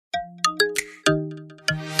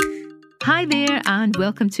Hi there, and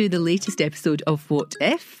welcome to the latest episode of What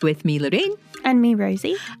If with me, Lorraine. And me,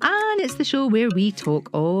 Rosie. And it's the show where we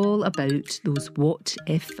talk all about those what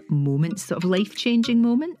if moments, sort of life-changing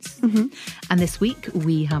moments. Mm-hmm. And this week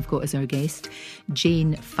we have got as our guest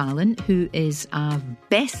Jane Fallon, who is a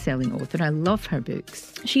best-selling author. I love her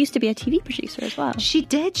books. She used to be a TV producer as well. She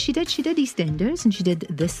did EastEnders, and she did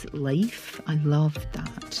This Life. I loved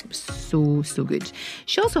that. It was so good.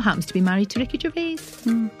 She also happens to be married to Ricky Gervais,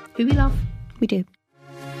 who we love. We do.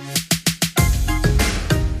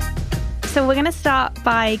 So we're going to start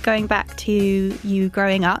by going back to you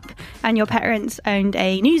growing up, and your parents owned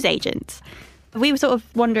a newsagent. We were sort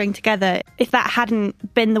of wondering together, if that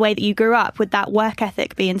hadn't been the way that you grew up, would that work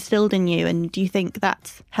ethic be instilled in you? And do you think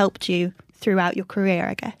that's helped you throughout your career,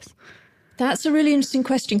 I guess? That's a really interesting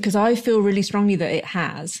question, because I feel really strongly that it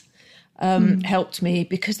has helped me,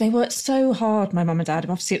 because they worked so hard, my mum and dad.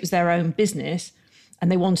 And obviously it was their own business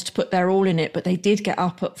and they wanted to put their all in it, but they did get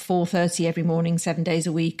up at 4:30 every morning, 7 days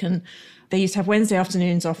a week. And they used to have Wednesday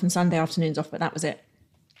afternoons off and Sunday afternoons off, but that was it.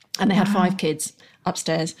 And they had 5 kids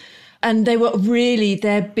upstairs. And they were really,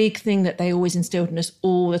 their big thing that they always instilled in us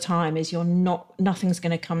all the time is nothing's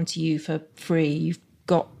going to come to you for free. You've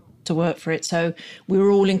got to work for it. So we were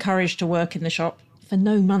all encouraged to work in the shop for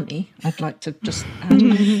no money. I'd like to just add.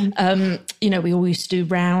 We all used to do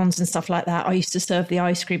rounds and stuff like that. I used to serve the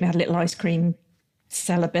ice cream. We had a little ice cream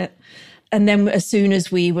cellar bit. And then as soon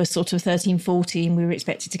as we were sort of 13, 14, we were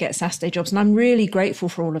expected to get Saturday jobs. And I'm really grateful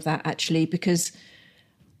for all of that, actually, because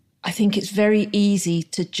I think it's very easy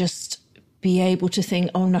to just be able to think,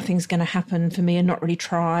 oh, nothing's going to happen for me, and not really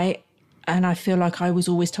try. And I feel like I was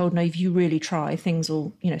always told, no, if you really try, things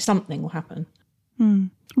will, something will happen.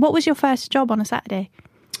 What was your first job on a Saturday?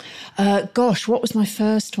 What was my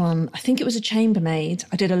first one? I think it was a chambermaid.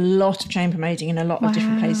 I did a lot of chambermaiding in a lot of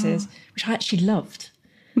different places, which I actually loved.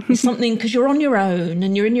 It's something, because you're on your own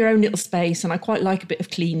and you're in your own little space, and I quite like a bit of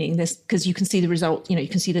cleaning this, because you can see the result, you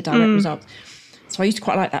can see the direct result. So I used to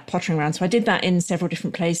quite like that, pottering around. So I did that in several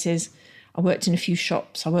different places. I worked in a few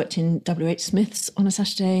shops. I worked in W.H. Smith's on a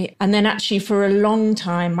Saturday. And then actually for a long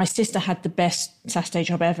time, my sister had the best Saturday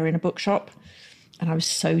job ever in a bookshop. And I was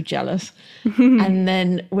so jealous. And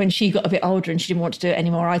then when she got a bit older and she didn't want to do it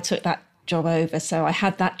anymore, I took that job over. So I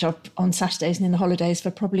had that job on Saturdays and in the holidays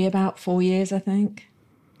for probably about 4 years, I think.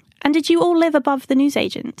 And did you all live above the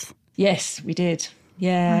newsagent? Yes, we did.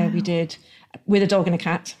 Yeah, we did. With a dog and a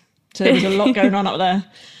cat. So there was a lot going on up there.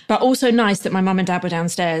 But also nice that my mum and dad were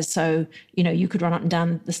downstairs. So, you could run up and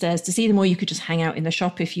down the stairs to see them, or you could just hang out in the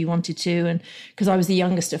shop if you wanted to. And because I was the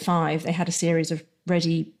youngest of 5, they had a series of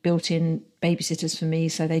ready built-in babysitters for me,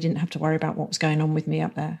 so they didn't have to worry about what was going on with me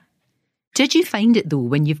up there. Did you find it, though,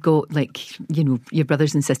 when you've got, your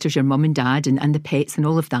brothers and sisters, your mum and dad and the pets and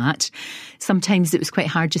all of that, sometimes it was quite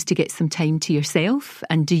hard just to get some time to yourself?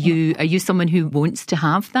 And are you someone who wants to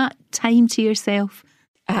have that time to yourself?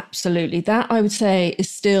 Absolutely. That, I would say, is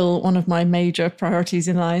still one of my major priorities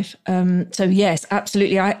in life. So yes,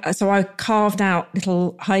 absolutely. I carved out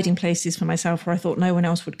little hiding places for myself where I thought no one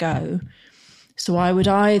else would go. So I would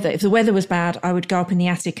either, if the weather was bad, I would go up in the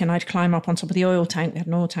attic and I'd climb up on top of the oil tank. We had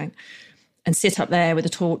an oil tank, and sit up there with a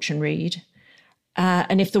torch and read.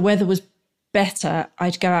 And if the weather was better,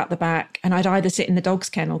 I'd go out the back and I'd either sit in the dog's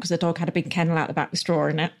kennel, because the dog had a big kennel out the back with straw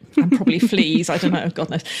in it and probably fleas. I don't know, God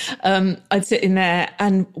knows. I'd sit in there,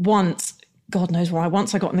 and once, God knows why,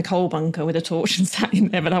 once I got in the coal bunker with a torch and sat in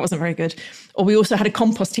there, but that wasn't very good. Or we also had a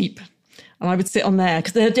compost heap, and I would sit on there,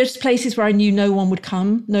 because they're just places where I knew no one would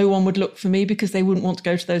come, no one would look for me, because they wouldn't want to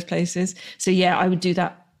go to those places. So yeah, I would do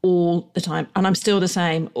that all the time. And I'm still the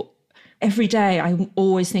same. Every day I'm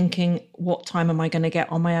always thinking, what time am I going to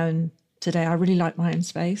get on my own today? I really like my own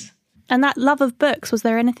space. And that love of books, was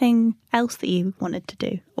there anything else that you wanted to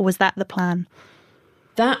do? Or was that the plan?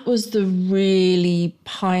 That was the really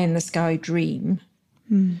pie in the sky dream.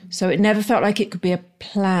 So it never felt like it could be a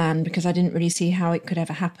plan, because I didn't really see how it could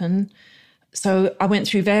ever happen. So I went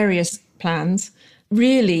through various plans.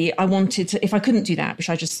 Really, I wanted to, if I couldn't do that, which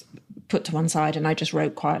I just put to one side and I just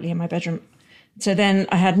wrote quietly in my bedroom. So then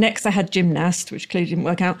I had gymnast, which clearly didn't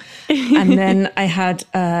work out. And then I had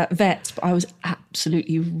vet, but I was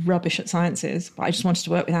absolutely rubbish at sciences, but I just wanted to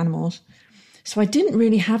work with animals. So I didn't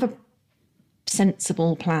really have a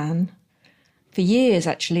sensible plan for years,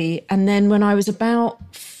 actually. And then when I was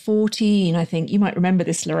about 14, I think, you might remember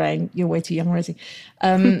this, Lorraine, you're way too young, Rosie.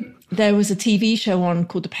 There was a TV show on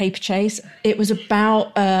called The Paper Chase. It was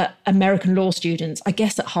about American law students, I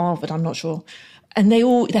guess at Harvard, I'm not sure. And they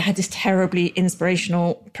had this terribly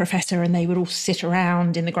inspirational professor, and they would all sit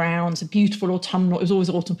around in the grounds, a beautiful autumnal, it was always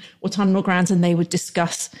autumnal grounds, and they would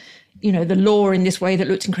discuss the law in this way that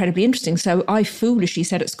looked incredibly interesting. So I foolishly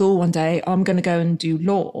said at school one day, I'm going to go and do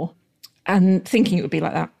law, and thinking it would be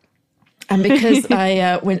like that. And because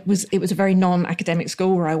it was a very non-academic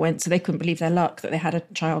school where I went, so they couldn't believe their luck that they had a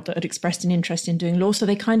child that had expressed an interest in doing law. So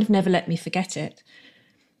they kind of never let me forget it.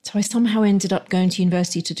 So I somehow ended up going to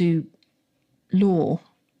university to do law.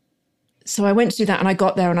 So I went to do that, and I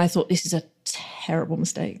got there and I thought, this is a terrible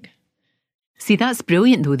mistake. See, that's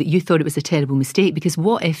brilliant, though, that you thought it was a terrible mistake, because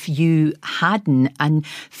what if you hadn't and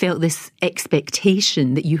felt this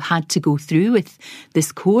expectation that you had to go through with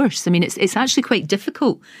this course? I mean, it's actually quite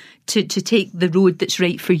difficult to take the road that's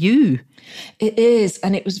right for you. It is,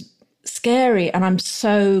 and it was scary, and I'm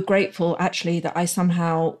so grateful, actually, that I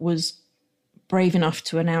somehow was brave enough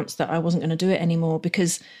to announce that I wasn't going to do it anymore,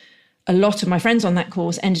 because a lot of my friends on that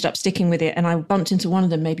course ended up sticking with it, and I bumped into one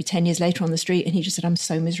of them maybe 10 years later on the street, and he just said, I'm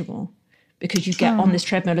so miserable. Because you get on this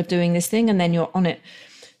treadmill of doing this thing and then you're on it.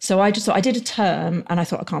 So I just thought, I did a term and I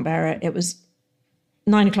thought, I can't bear it. It was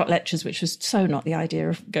 9 o'clock lectures, which was so not the idea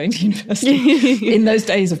of going to university in those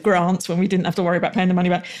days of grants when we didn't have to worry about paying the money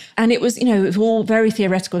back. And it was, it was all very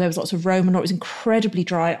theoretical. There was lots of Roman law. It was incredibly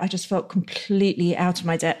dry. I just felt completely out of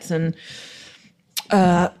my depth and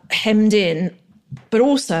hemmed in. But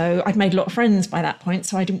also I'd made a lot of friends by that point,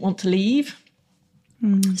 so I didn't want to leave.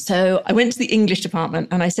 So I went to the English department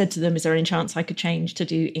and I said to them, is there any chance I could change to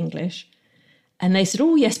do English? And they said,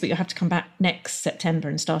 oh, yes, but you'll have to come back next September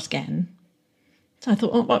and start again. So I thought,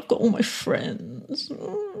 oh, I've got all my friends,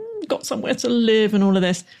 got somewhere to live and all of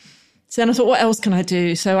this. So then I thought, what else can I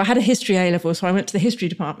do? So I had a history A-level, so I went to the history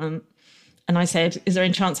department and I said, is there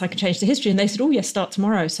any chance I could change to history? And they said, oh, yes, start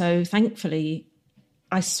tomorrow. So thankfully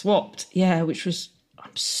I swapped, which was,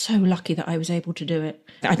 I'm so lucky that I was able to do it.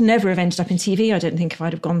 I'd never have ended up in TV, I don't think, if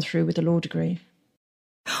I'd have gone through with a law degree.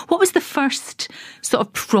 What was the first sort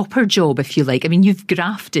of proper job, if you like? I mean, you've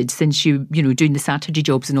grafted since you doing the Saturday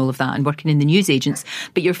jobs and all of that and working in the newsagents,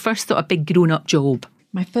 but your first sort of big grown-up job?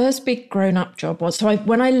 My first big grown-up job was, so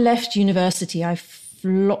when I left university, I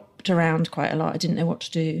flopped around quite a lot. I didn't know what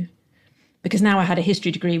to do. Because now I had a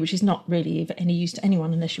history degree, which is not really of any use to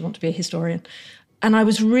anyone unless you want to be a historian. And I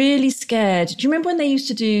was really scared. Do you remember when they used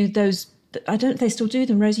to do those, I don't know if they still do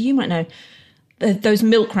them, Rosie, you might know, those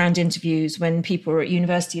milk round interviews when people were at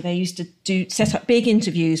university? They used to set up big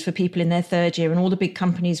interviews for people in their third year, and all the big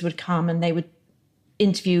companies would come and they would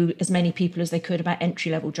interview as many people as they could about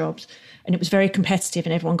entry-level jobs. And it was very competitive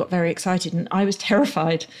and everyone got very excited. And I was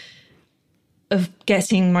terrified of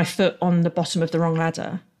getting my foot on the bottom of the wrong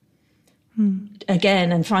ladder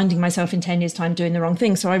again and finding myself in 10 years' time doing the wrong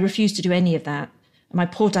thing. So I refused to do any of that. My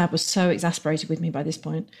poor dad was so exasperated with me by this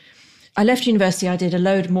point. I left university, I did a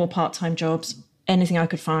load more part-time jobs, anything I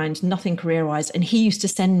could find, nothing career-wise. And he used to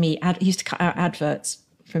send me, he used to cut out adverts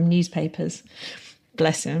from newspapers,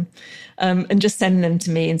 bless him, and just send them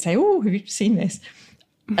to me and say, oh, have you seen this?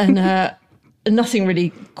 And nothing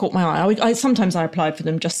really caught my eye. Sometimes I applied for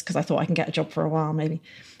them just because I thought I can get a job for a while, maybe.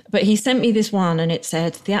 But he sent me this one and it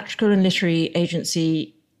said, Theatrical and Literary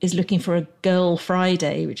Agency is looking for a Girl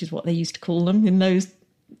Friday, which is what they used to call them in those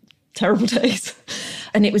terrible days.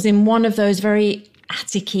 And it was in one of those very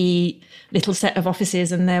attic-y little set of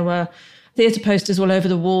offices, and there were theatre posters all over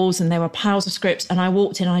the walls and there were piles of scripts. And I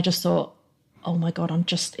walked in and I just thought, oh my God, I'm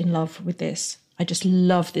just in love with this. I just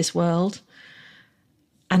love this world.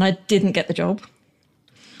 And I didn't get the job.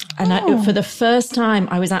 And for the first time,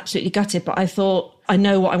 I was absolutely gutted, but I thought, I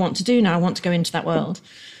know what I want to do now. I want to go into that world.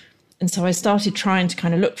 And so I started trying to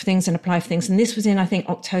kind of look for things and apply for things. And this was in, I think,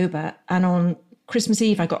 October. And on Christmas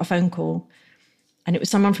Eve, I got a phone call. And it was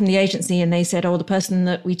someone from the agency. And they said, oh, the person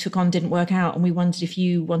that we took on didn't work out. And we wondered if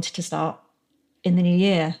you wanted to start in the new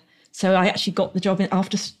year. So I actually got the job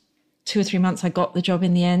after 2 or 3 months. I got the job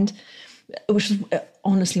in the end, which was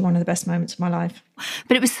honestly one of the best moments of my life.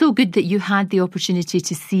 But it was so good that you had the opportunity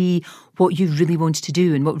to see what you really wanted to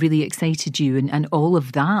do and what really excited you and all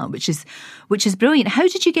of that, which is brilliant. How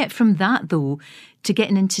did you get from that, though, to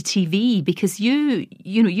getting into TV? Because you're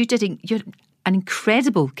an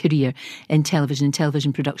incredible career in television and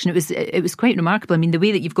television production. It was quite remarkable. I mean, the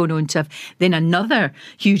way that you've gone on to have then another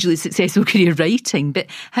hugely successful career writing. But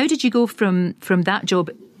how did you go from that job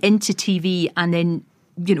into TV and then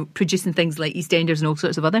producing things like EastEnders and all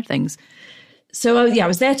sorts of other things? So, I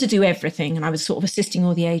was there to do everything and I was sort of assisting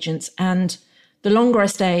all the agents. And the longer I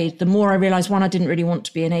stayed, the more I realised, one, I didn't really want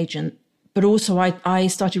to be an agent. But also I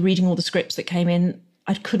started reading all the scripts that came in.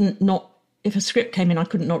 If a script came in, I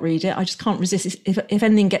couldn't not read it. I just can't resist it. If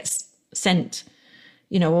anything gets sent,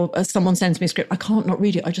 or someone sends me a script, I can't not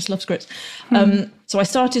read it. I just love scripts. So I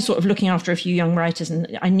started sort of looking after a few young writers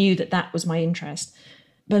and I knew that was my interest.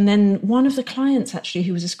 And then one of the clients, actually,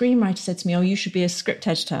 who was a screenwriter, said to me, oh, you should be a script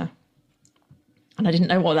editor. And I didn't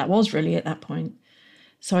know what that was really at that point.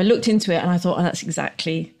 So I looked into it and I thought, oh, that's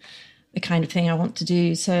exactly the kind of thing I want to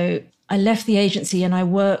do. So I left the agency and I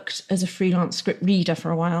worked as a freelance script reader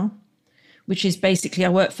for a while, which is basically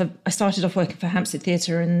I started off working for Hampstead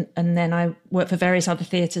Theatre and then I worked for various other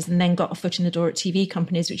theatres and then got a foot in the door at TV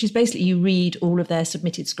companies, which is basically you read all of their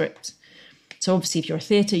submitted scripts. So obviously if you're a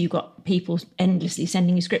theatre, you've got people endlessly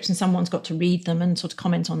sending you scripts and someone's got to read them and sort of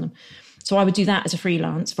comment on them. So I would do that as a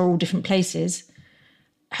freelance for all different places,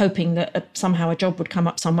 hoping that somehow a job would come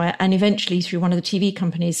up somewhere. And eventually through one of the TV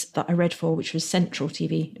companies that I read for, which was Central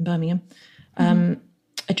TV in Birmingham,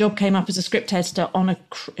 a job came up as a script editor on an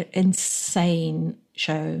insane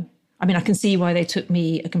show. I mean, I can see why they took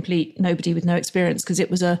me, a complete nobody with no experience, because it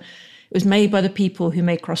was made by the people who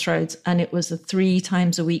made Crossroads, and it was a 3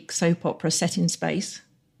 times a week soap opera set in space.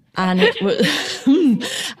 And it was,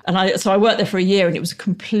 so I worked there for a year and it was a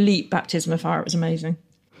complete baptism of fire. It was amazing.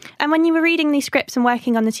 And when you were reading these scripts and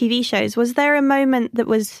working on the TV shows, was there a moment that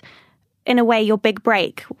was, in a way, your big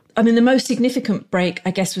break? I mean, the most significant break,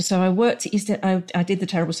 I guess, was so I worked at I did The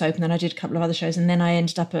Terrible Soap and then I did a couple of other shows and then I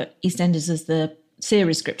ended up at EastEnders as the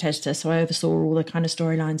series script editor. So I oversaw all the kind of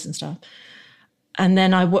storylines and stuff. And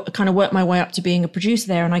then I kind of worked my way up to being a producer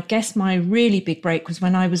there. And I guess my really big break was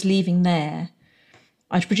when I was leaving there.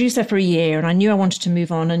 I'd produced there for a year and I knew I wanted to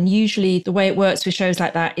move on. And usually the way it works with shows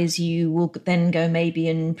like that is you will then go maybe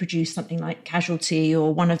and produce something like Casualty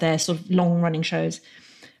or one of their sort of long running shows.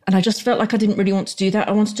 And I just felt like I didn't really want to do that.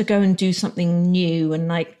 I wanted to go and do something new and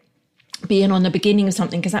like be in on the beginning of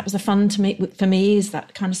something, because that was the fun for me, is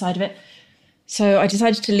that kind of side of it. So I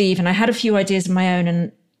decided to leave and I had a few ideas of my own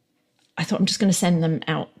and I thought I'm just going to send them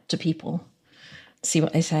out to people, see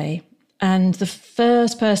what they say. And the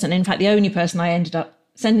first person, in fact, the only person I ended up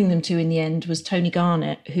sending them to in the end was Tony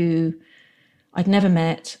Garnett, who I'd never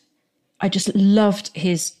met. I just loved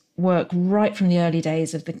his work right from the early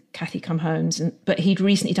days of the Cathy Come Homes. But he'd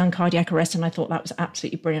recently done Cardiac Arrest and I thought that was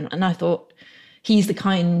absolutely brilliant. And I thought he's the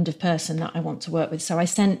kind of person that I want to work with. So I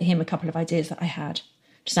sent him a couple of ideas that I had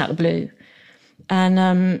just out of the blue.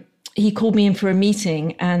 And he called me in for a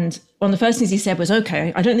meeting. And one of the first things he said was,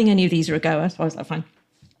 okay, I don't think any of these are a goer. So I was like, fine.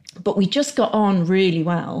 But we just got on really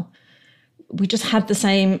well. We just had the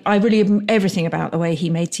same, everything about the way he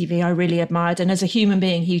made TV, I really admired. And as a human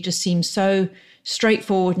being, he just seemed so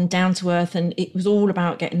straightforward and down to earth. And it was all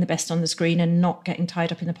about getting the best on the screen and not getting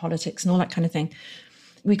tied up in the politics and all that kind of thing.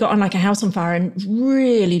 We got on like a house on fire. And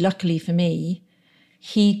really, luckily for me,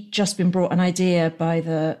 he'd just been brought an idea by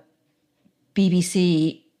the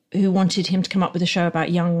BBC who wanted him to come up with a show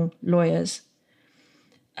about young lawyers.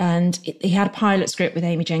 And he had a pilot script with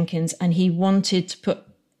Amy Jenkins and he wanted to put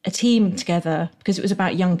a team together because it was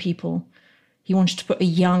about young people. He wanted to put a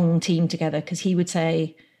young team together because he would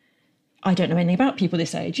say, I don't know anything about people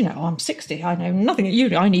this age. You know, I'm 60. I know nothing at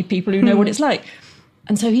you. I need people who know what it's like.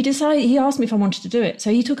 And so he asked me if I wanted to do it.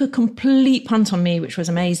 So he took a complete punt on me, which was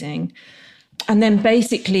amazing. And then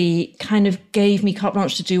basically kind of gave me carte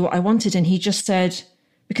blanche to do what I wanted. And he just said,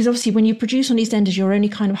 because obviously when you produce on EastEnders, you're only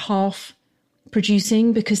kind of half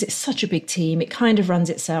producing because it's such a big team. It kind of runs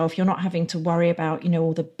itself. You're not having to worry about,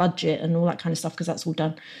 all the budget and all that kind of stuff because that's all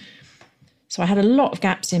done. So I had a lot of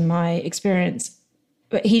gaps in my experience.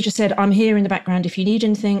 But he just said, I'm here in the background if you need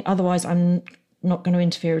anything. Otherwise, I'm not going to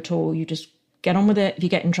interfere at all. You just get on with it. If you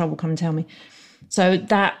get in trouble, come and tell me. So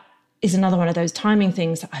that is another one of those timing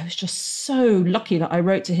things that I was just so lucky that I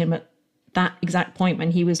wrote to him at that exact point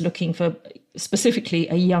when he was looking for specifically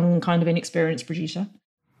a young kind of inexperienced producer.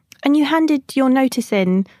 And you handed your notice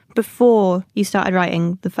in before you started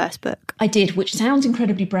writing the first book. I did, which sounds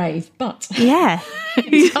incredibly brave, but... Yeah.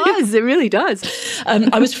 It does, it really does.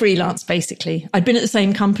 I was freelance, basically. I'd been at the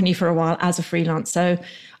same company for a while as a freelance, so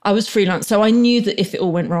I was freelance. So I knew that if it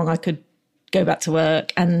all went wrong, I could go back to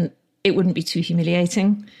work and it wouldn't be too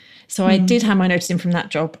humiliating. So I did have my notice in from that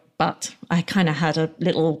job, but I kind of had a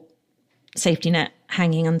little safety net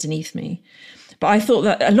hanging underneath me. But I thought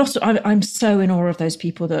that I'm so in awe of those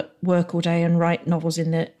people that work all day and write novels in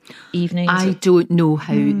the evenings. I don't know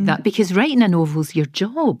how that, because writing a novel's your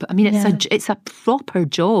job. I mean, it's a proper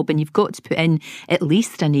job and you've got to put in at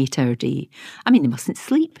least an 8-hour day. I mean, they mustn't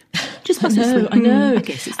sleep. Just mustn't sleep. I know. I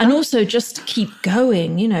guess it's and that. also just keep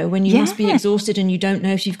going, when you must be exhausted and you don't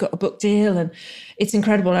know if you've got a book deal, and it's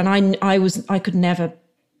incredible. And I could never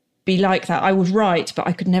be like that. I would write, but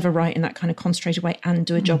I could never write in that kind of concentrated way and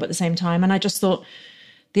do a job at the same time. And I just thought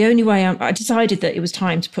the only way I decided that it was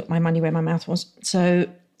time to put my money where my mouth was. So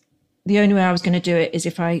the only way I was going to do it is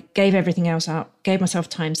if I gave everything else up, gave myself a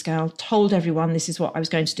timescale, told everyone this is what I was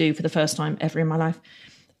going to do for the first time ever in my life,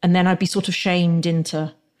 And then I'd be sort of shamed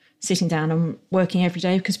into sitting down and working every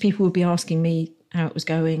day because people would be asking me how it was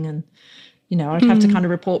going. And, you know, I'd have to kind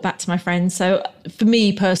of report back to my friends. So for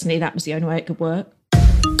me personally, that was the only way it could work.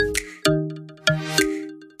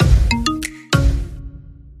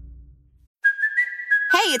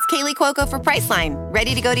 Hey, it's Kaylee Cuoco for Priceline.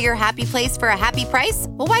 Ready to go to your happy place for a happy price?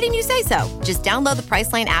 Well, why didn't you say so? Just download the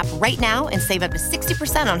Priceline app right now and save up to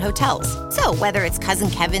 60% on hotels. So whether it's Cousin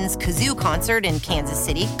Kevin's Kazoo Concert in Kansas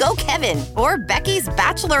City, go Kevin, or Becky's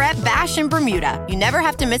Bachelorette Bash in Bermuda, you never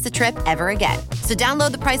have to miss a trip ever again. So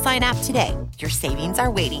download the Priceline app today. Your savings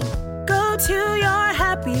are waiting. Go to your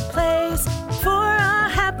happy place for a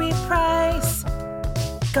happy price.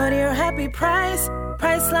 Go to your happy price,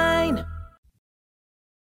 Priceline.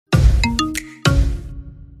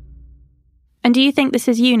 And do you think this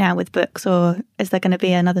is you now with books, or is there going to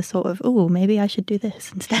be another sort of, oh, maybe I should do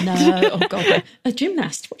this instead? No, oh God, a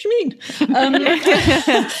gymnast. What do you mean?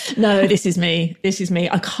 No, this is me. This is me.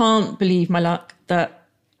 I can't believe my luck that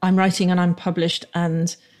I'm writing and I'm published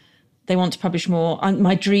and they want to publish more.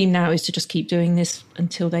 My dream now is to just keep doing this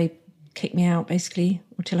until they kick me out, basically,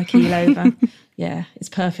 or till I keel over. Yeah, it's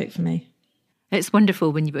perfect for me. It's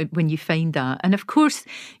wonderful when you find that. And of course,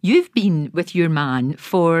 you've been with your man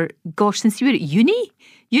for, since you were at uni.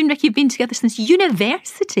 You and Ricky have been together since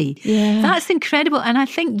university. Yeah. That's incredible. And I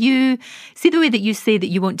think you, see the way that you say that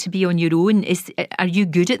you want to be on your own, are you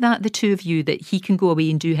good at that, the two of you, that he can go away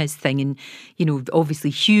and do his thing? And, you know, obviously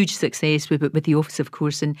huge success with The Office, of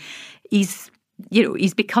course. And he's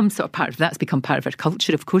become sort of that's become part of our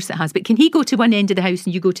culture, of course it has. But can he go to one end of the house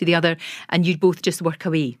and you go to the other and you both just work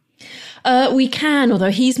away? We can,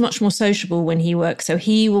 although he's much more sociable when he works. So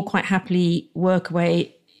he will quite happily work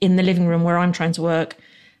away in the living room where I'm trying to work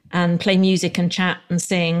and play music and chat and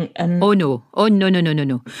sing. And Oh, no.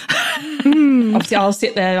 Obviously, I'll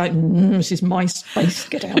sit there like, this is my space,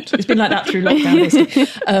 get out. It's been like that through lockdown, basically.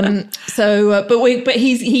 But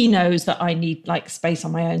he knows that I need like space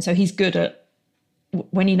on my own. So he's good at,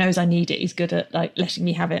 when he knows I need it, he's good at like letting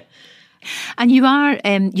me have it. And you are,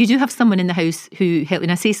 you do have someone in the house who helped,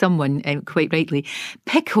 and I say someone quite rightly.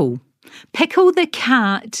 Pickle the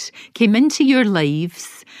cat came into your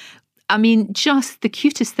lives. I mean, just the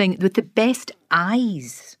cutest thing with the best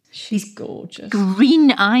eyes. She's gorgeous.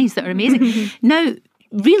 Green eyes that are amazing. Now,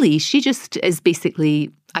 really, she just is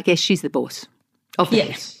basically, I guess she's the boss of the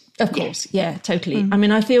house. Of course. Yeah, totally. I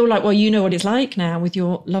mean, I feel like, well, you know what it's like now with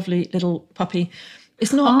your lovely little puppy.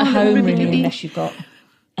 It's not a home really unless you've got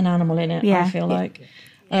an animal in it, I feel like.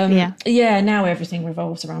 Now everything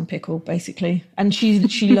revolves around Pickle, basically. And she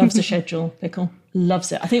loves the schedule, Pickle.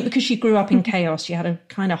 Loves it. I think because she grew up in chaos, she had a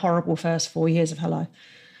kind of horrible first 4 years of her life.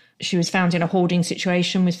 She was found in a hoarding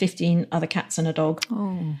situation with 15 other cats and a dog.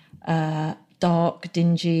 Dark,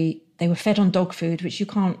 dingy. They were fed on dog food, which you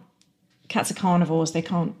can't... Cats are carnivores. They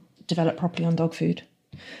can't develop properly on dog food.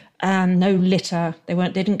 And no litter. They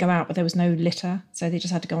didn't go out, but there was no litter. So they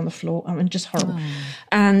just had to go on the floor. I mean, just horrible.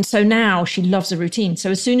 And so now she loves a routine.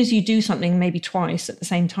 So as soon as you do something, maybe twice at the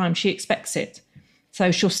same time, she expects it.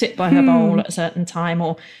 So she'll sit by her bowl at a certain time,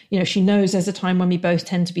 or, you know, she knows there's a time when we both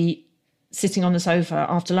tend to be sitting on the sofa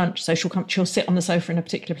after lunch. So she'll sit on the sofa in a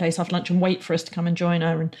particular place after lunch and wait for us to come and join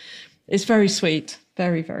her. And it's very sweet.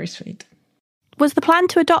 Very, very sweet. Was the plan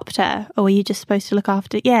to adopt her, or were you just supposed to look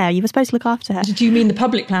after? Yeah, you were supposed to look after her. Do you mean the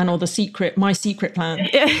public plan or my secret plan?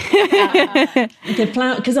 The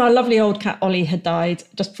plan, because our lovely old cat Ollie had died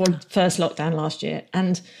just before the first lockdown last year,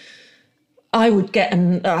 and I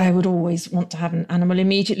would always want to have an animal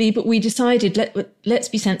immediately, but we decided let's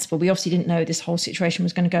be sensible. We obviously didn't know this whole situation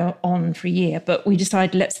was going to go on for a year, but we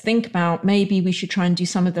decided let's think about maybe we should try and do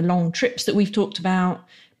some of the long trips that we've talked about,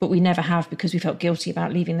 but we never have because we felt guilty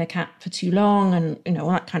about leaving the cat for too long and, you know,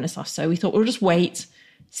 all that kind of stuff. So we thought we'll just wait,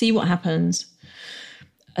 see what happens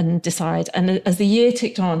and decide. And as the year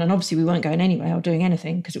ticked on, and obviously we weren't going anywhere or doing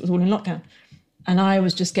anything because it was all in lockdown, and I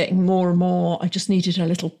was just getting more and more, I just needed a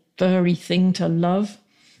little furry thing to love.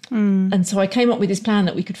 And so I came up with this plan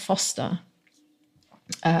that we could foster.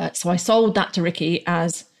 So I sold that to Ricky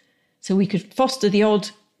so we could foster the odd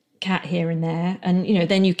cat here and there, and you know,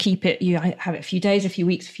 then you keep it, you have it a few days, a few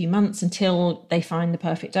weeks, a few months until they find the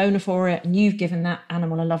perfect owner for it, and you've given that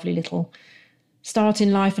animal a lovely little start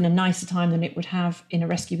in life and a nicer time than it would have in a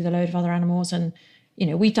rescue with a load of other animals. And you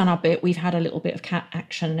know, we've done our bit, we've had a little bit of cat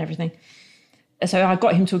action and everything. So I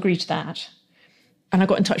got him to agree to that, and I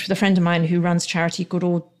got in touch with a friend of mine who runs a charity called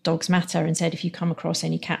All Dogs Matter and said, if you come across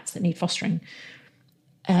any cats that need fostering.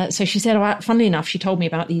 So she said, funnily enough, she told me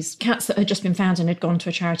about these cats that had just been found and had gone to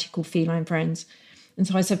a charity called Feline Friends. And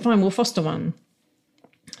so I said, fine, we'll foster one.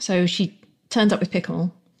 So she turned up with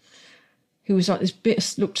Pickle, who was like this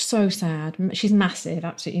bit, looked so sad. She's massive,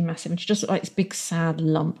 absolutely massive. And she just looked like this big, sad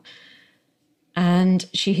lump. And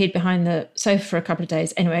she hid behind the sofa for a couple of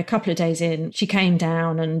days. Anyway, a couple of days in, she came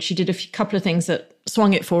down and she did a couple of things that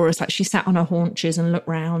swung it for us. Like she sat on her haunches and looked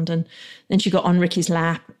round, and then she got on Ricky's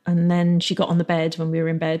lap, and then she got on the bed when we were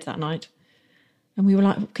in bed that night. And we were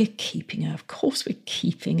like, we're keeping her. Of course we're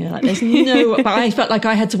keeping her. Like, there's no... But I felt like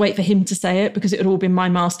I had to wait for him to say it because it had all been my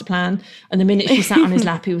master plan. And the minute she sat on his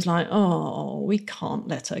lap, he was like, oh, we can't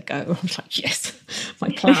let her go. I was like, yes, my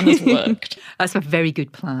plan has worked. That's a very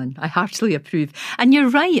good plan. I heartily approve. And you're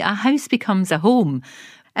right, a house becomes a home.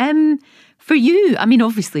 For you, I mean,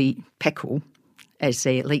 obviously, Pickle is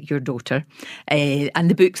like your daughter, and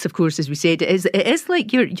the books, of course, as we said, it is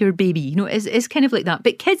like your baby, you know, it's kind of like that.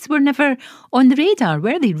 But kids were never on the radar,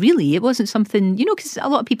 were they? Really, it wasn't something, you know, because a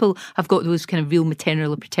lot of people have got those kind of real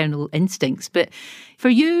maternal or paternal instincts, but for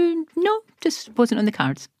you, no, just wasn't on the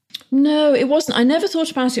cards. No, it wasn't. I never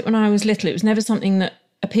thought about it when I was little. It was never something that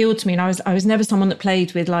appealed to me, and I was never someone that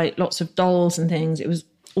played with like lots of dolls and things. It was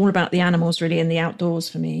all about the animals, really, and the outdoors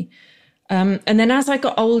for me. And then as I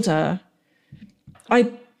got older,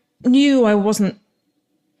 I knew I wasn't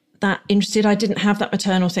that interested. I didn't have that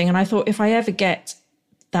maternal thing. And I thought if I ever get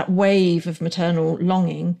that wave of maternal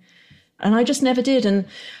longing, and I just never did. And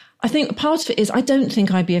I think part of it is I don't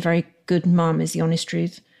think I'd be a very good mum, is the honest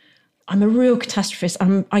truth. I'm a real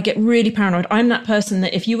catastrophist. I get really paranoid. I'm that person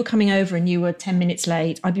that if you were coming over and you were 10 minutes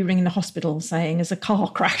late, I'd be ringing the hospital saying as a car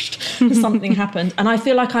crashed, something happened. And I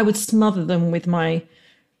feel like I would smother them with my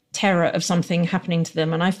terror of something happening to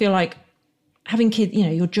them. And I feel like having kids, you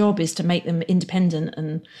know, your job is to make them independent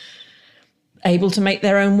and able to make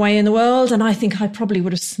their own way in the world. And I think I probably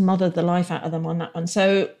would have smothered the life out of them on that one.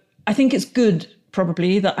 So I think it's good,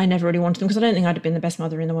 probably, that I never really wanted them, because I don't think I'd have been the best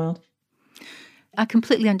mother in the world. I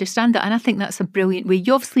completely understand that, and I think that's a brilliant way.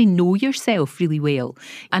 You obviously know yourself really well,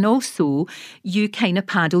 and also you kind of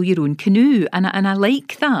paddle your own canoe, and I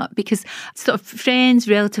like that, because sort of friends,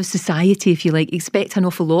 relatives, society, if you like, expect an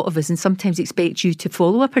awful lot of us and sometimes expect you to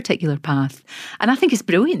follow a particular path. And I think it's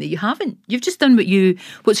brilliant that you haven't. You've just done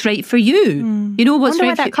what's right for you. You know what's right. I wonder right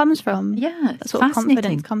where that comes from. Yeah, that sort of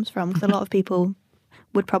confidence comes from, because a lot of people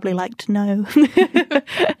would probably like to know. I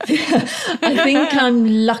think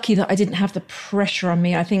I'm lucky that I didn't have the pressure on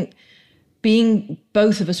me. I think being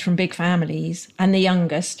both of us from big families, and the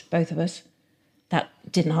youngest, both of us, that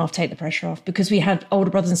didn't half take the pressure off, because we had older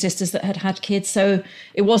brothers and sisters that had kids. So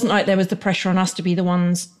it wasn't like there was the pressure on us to be the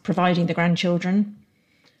ones providing the grandchildren.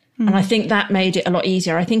 And I think that made it a lot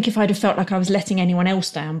easier. I think if I'd have felt like I was letting anyone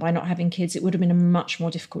else down by not having kids, it would have been a much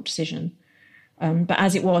more difficult decision. But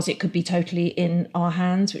as it was, it could be totally in our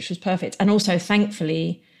hands, which was perfect. And also,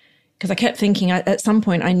 thankfully, because I kept thinking at some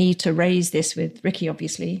point I need to raise this with Ricky,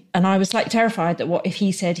 obviously. And I was like terrified that what if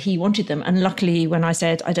he said he wanted them? And luckily, when I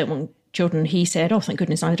said I don't want children, he said, oh, thank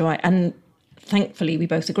goodness, neither do I. And thankfully, we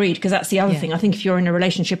both agreed, because that's the other thing. I think if you're in a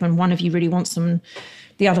relationship and one of you really wants them,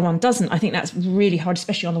 the other one doesn't, I think that's really hard,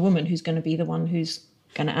 especially on the woman who's going to be the one who's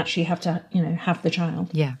going to actually have to, you know, have the child.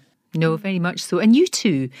 Yeah. No, very much so. And you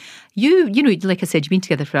two, you know, like I said, you've been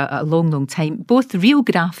together for a long, long time, both real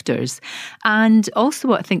grafters. And also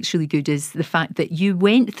what I think is really good is the fact that you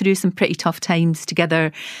went through some pretty tough times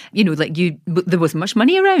together. You know, like there wasn't much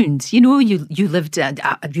money around. You know, you lived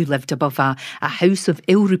above a house of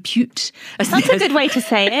ill repute. That's a good way to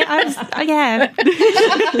say it. I was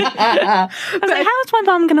like, how's my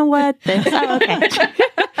mum going to word this? Oh, okay.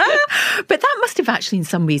 But that must have actually in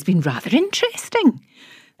some ways been rather interesting.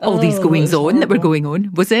 All these goings on that were going on.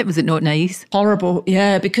 Was it not nice? Horrible,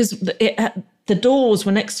 yeah, because the doors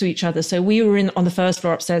were next to each other. So we were on the first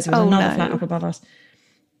floor upstairs. There was another flat up above us.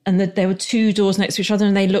 And there were two doors next to each other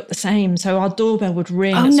and they looked the same. So our doorbell would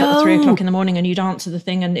ring at sort of 3 o'clock in the morning, and you'd answer the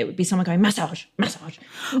thing and it would be someone going, massage, massage.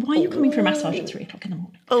 Why are you coming for a massage at 3 o'clock in the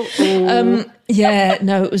morning? Yeah,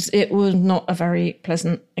 no, it was not a very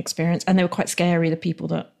pleasant experience. And they were quite scary, the people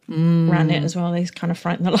that ran it as well. They kind of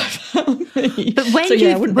frightened the life out of me.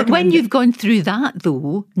 But when you've gone through that,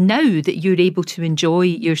 though, now that you're able to enjoy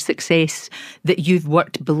your success that you've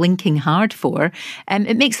worked blinking hard for,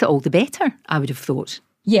 it makes it all the better, I would have thought.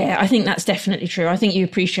 Yeah, I think that's definitely true. I think you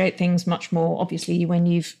appreciate things much more, obviously, when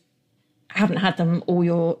haven't had them all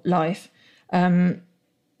your life.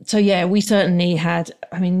 So, yeah, we certainly had,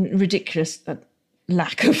 ridiculous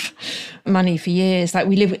lack of money for years. Like,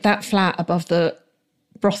 we lived with that flat above the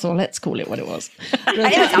brothel, let's call it what it was.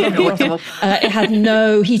 It had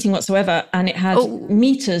no heating whatsoever, and it had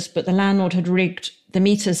meters, but the landlord had rigged the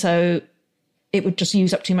meter so it would just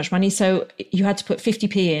use up too much money. So you had to put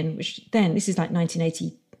 50p in, which then, this is like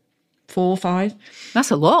 1984 4 or 5.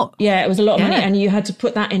 That's a lot. Yeah, it was a lot of money. Yeah. And you had to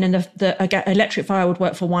put that in, and the electric fire would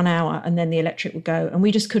work for 1 hour, and then the electric would go. And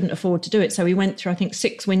we just couldn't afford to do it. So we went through, I think,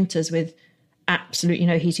 6 winters with absolutely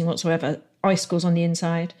no heating whatsoever, icicles on the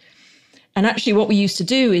inside. And actually what we used to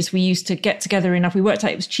do is we used to get together enough. We worked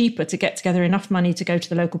out it was cheaper to get together enough money to go to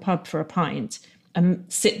the local pub for a pint and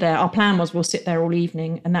sit there. Our plan was we'll sit there all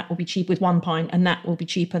evening, and that will be cheap with 1 pint, and that will be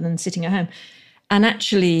cheaper than sitting at home. And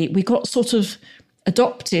actually we got sort of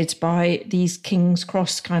adopted by these King's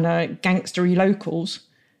Cross kind of gangstery locals.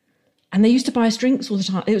 And they used to buy us drinks all the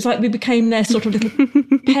time. It was like we became their sort of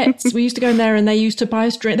little pets. We used to go in there and they used to buy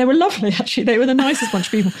us drinks. They were lovely, actually. They were the nicest bunch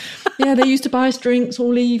of people. Yeah, they used to buy us drinks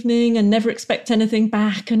all evening and never expect anything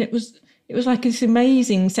back. And it was like this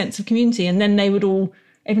amazing sense of community. And then they would all,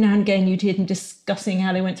 every now and again, you'd hear them discussing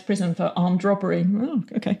how they went to prison for armed robbery. Oh,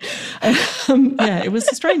 okay. Yeah, it was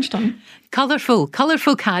a strange time. Colourful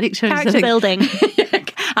characters. Character building.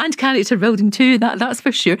 And character building too, that's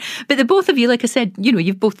for sure. But the both of you, like I said,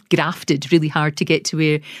 you've both grafted really hard to get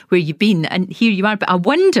to where you've been, and here you are. But I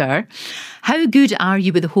wonder, how good are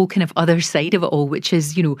you with the whole kind of other side of it all, which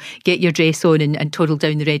is, get your dress on and toddle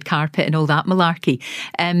down the red carpet and all that malarkey?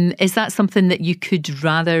 Is that something that you could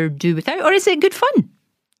rather do without, or is it good fun?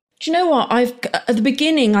 Do you know what? At the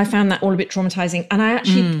beginning, I found that all a bit traumatizing, and I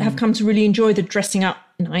actually have come to really enjoy the dressing up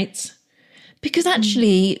nights, because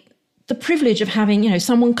actually the privilege of having,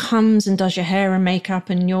 someone comes and does your hair and makeup,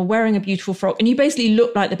 and you're wearing a beautiful frock, and you basically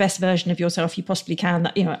look like the best version of yourself you possibly can.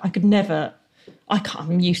 That,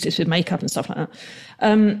 I'm useless with makeup and stuff like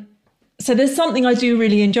that. So there's something I do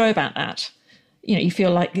really enjoy about that. You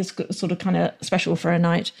feel like it's sort of kind of special for a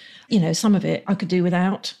night. Some of it I could do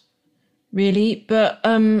without, really, but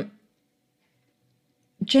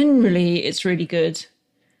generally it's really good.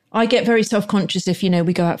 I get very self-conscious if,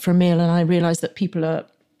 we go out for a meal and I realise that people are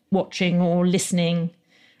watching or listening.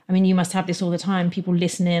 I mean, you must have this all the time. People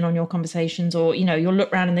listen in on your conversations, or, you'll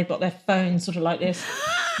look around and they've got their phone sort of like this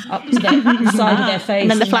up to the side of their face.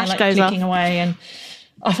 And then the flash goes clicking off. Away. And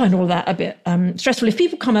I find all that a bit stressful. If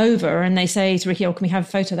people come over and they say to Ricky, can we have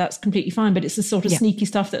a photo? That's completely fine. But it's the sort of sneaky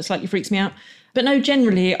stuff that slightly freaks me out. But no,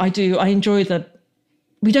 generally I do. I enjoy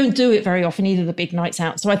we don't do it very often either, the big nights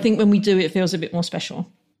out. So I think when we do, it feels a bit more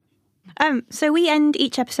special. So we end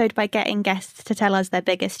each episode by getting guests to tell us their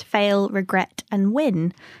biggest fail, regret and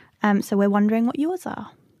win. So we're wondering what yours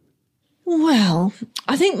are. Well,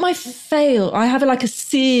 I think my fail, I have a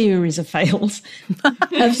series of fails,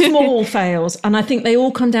 of small fails. And I think they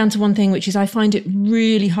all come down to one thing, which is I find it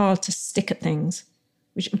really hard to stick at things,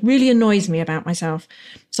 which really annoys me about myself.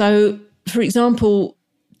 So, for example,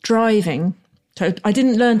 driving. So I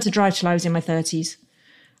didn't learn to drive till I was in my 30s.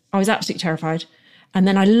 I was absolutely terrified. And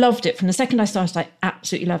then I loved it. From the second I started, I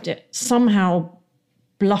absolutely loved it. Somehow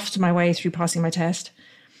bluffed my way through passing my test.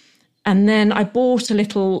 And then I bought a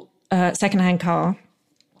little secondhand car,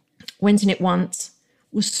 went in it once,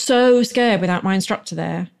 was so scared without my instructor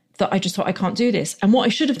there that I just thought, I can't do this. And what I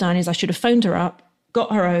should have done is I should have phoned her up,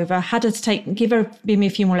 got her over, had her to give me a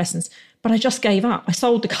few more lessons. But I just gave up. I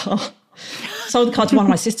sold the car. Sold the car to one of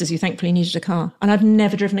my sisters who thankfully needed a car. And I've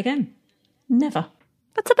never driven again. Never.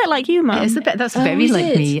 That's a bit like you, Mum. That's very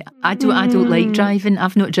like me. I don't like driving.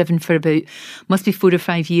 I've not driven for must be 4 or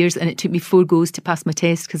 5 years, and it took me 4 goes to pass my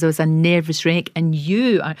test because I was a nervous wreck. And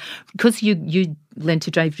because you learned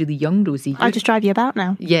to drive really young, Rosie. I just drive you about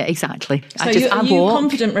now. Yeah, exactly. So are you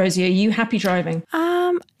confident, Rosie? Are you happy driving?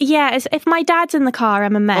 Yeah, if my dad's in the car,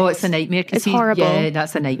 I'm a mess. Oh, it's a nightmare. It's horrible. Yeah,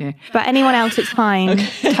 that's a nightmare. But anyone else, it's fine.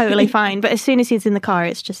 Okay. Totally fine. But as soon as he's in the car,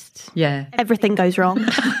 it's just... Yeah. Everything goes wrong.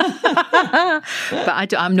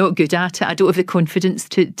 But I'm not good at it. I don't have the confidence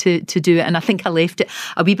to do it. And I think I left it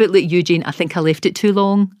a wee bit like you, Jane. I think I left it too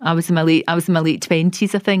long. I was in my late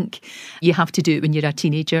 20s, I think. You have to do it when you're a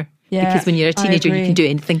teenager. Yeah, because when you're a teenager, you can do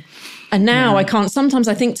anything. And now I can't. Sometimes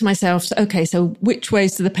I think to myself, okay, so which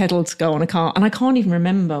ways do the pedals go on a car? And I can't even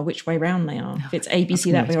remember which way round they are. If it's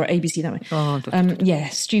ABC that way or ABC that way. Yeah,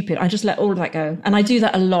 stupid. I just let all of that go. And I do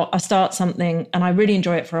that a lot. I start something and I really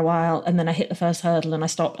enjoy it for a while. And then I hit the first hurdle and I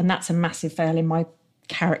stop. And that's a massive fail in my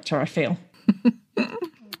character, I feel.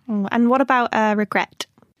 And what about regret?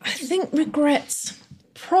 I think regrets,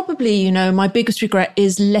 probably, my biggest regret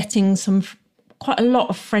is letting quite a lot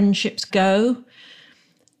of friendships go.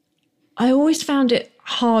 I always found it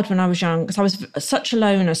hard when I was young because I was such a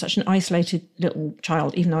loner, such an isolated little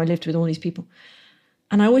child, even though I lived with all these people.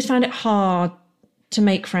 And I always found it hard to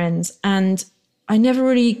make friends. And I never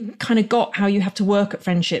really kind of got how you have to work at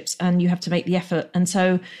friendships and you have to make the effort. And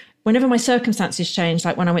so whenever my circumstances changed,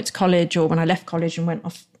 like when I went to college or when I left college and went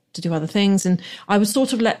off to do other things. And I would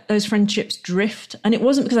sort of let those friendships drift. And it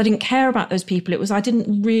wasn't because I didn't care about those people. It was, I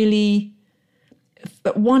didn't really,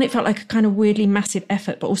 but one, it felt like a kind of weirdly massive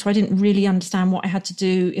effort, but also I didn't really understand what I had to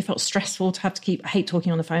do. It felt stressful to have to keep, I hate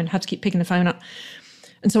talking on the phone, had to keep picking the phone up.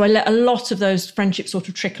 And so I let a lot of those friendships sort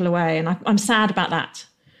of trickle away. And I'm sad about that.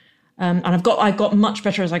 And I got much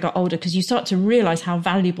better as I got older, because you start to realise how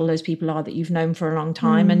valuable those people are that you've known for a long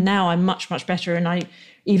time. And now I'm much, much better. And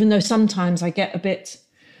even though sometimes I get a bit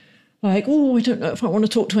like, oh, I don't know if I want to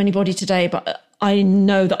talk to anybody today, but I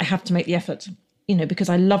know that I have to make the effort, because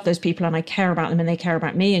I love those people and I care about them and they care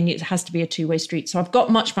about me, and it has to be a two-way street. So I've got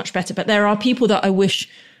much, much better. But there are people that I wish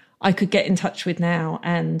I could get in touch with now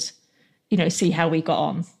and, see how we got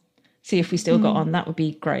on, see if we still got on. That would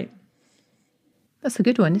be great. That's a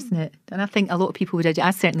good one, isn't it? And I think a lot of people would,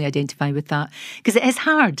 I certainly identify with that, because it is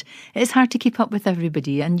hard. It is hard to keep up with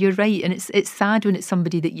everybody, and you're right. And it's sad when it's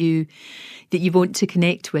somebody that you want to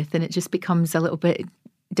connect with, and it just becomes a little bit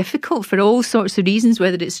difficult for all sorts of reasons,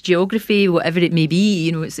 whether it's geography, whatever it may be.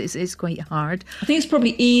 It's quite hard. I think it's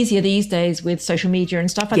probably easier these days with social media and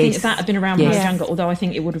stuff. I think if that had been around when I was younger, although I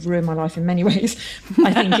think it would have ruined my life in many ways,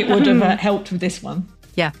 I think it would have helped with this one.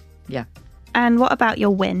 Yeah. And what about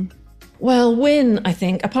your win? Well, win, I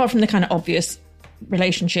think, apart from the kind of obvious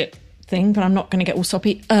relationship thing, but I'm not going to get all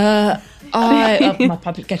soppy. Getting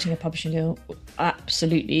a publishing deal,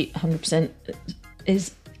 absolutely 100%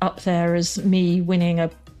 is up there as me winning a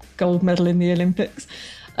gold medal in the Olympics.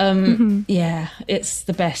 Yeah, it's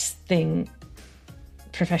the best thing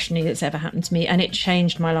professionally that's ever happened to me, and it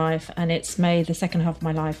changed my life, and it's made the second half of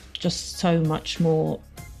my life just so much more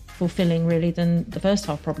fulfilling, really, than the first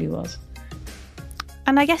half probably was.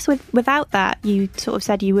 And I guess without that, you sort of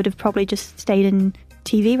said you would have probably just stayed in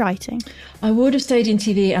TV writing. I would have stayed in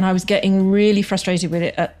TV, and I was getting really frustrated with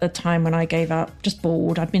it at the time when I gave up, just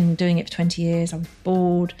bored. I'd been doing it for 20 years. I was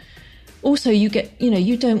bored. Also, you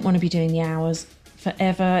don't want to be doing the hours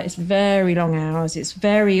forever. It's very long hours. It's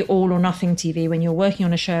very all or nothing TV. When you're working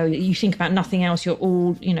on a show, you think about nothing else. You're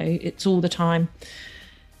all, it's all the time.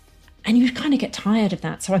 And you kind of get tired of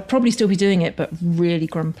that. So I'd probably still be doing it, but really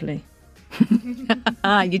grumpily.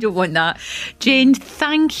 You don't want that. Jane,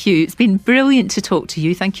 thank you. It's been brilliant to talk to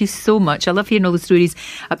you. Thank you so much. I love hearing all the stories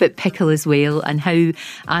about Pickle as well, and how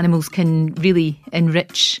animals can really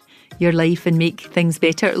enrich your life and make things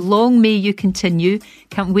better. Long may you continue.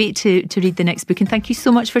 Can't wait to read the next book, and thank you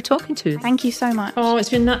so much for talking to us. Thank you so much. Oh, it's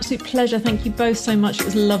been an absolute pleasure. Thank you both so much. It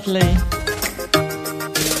was lovely.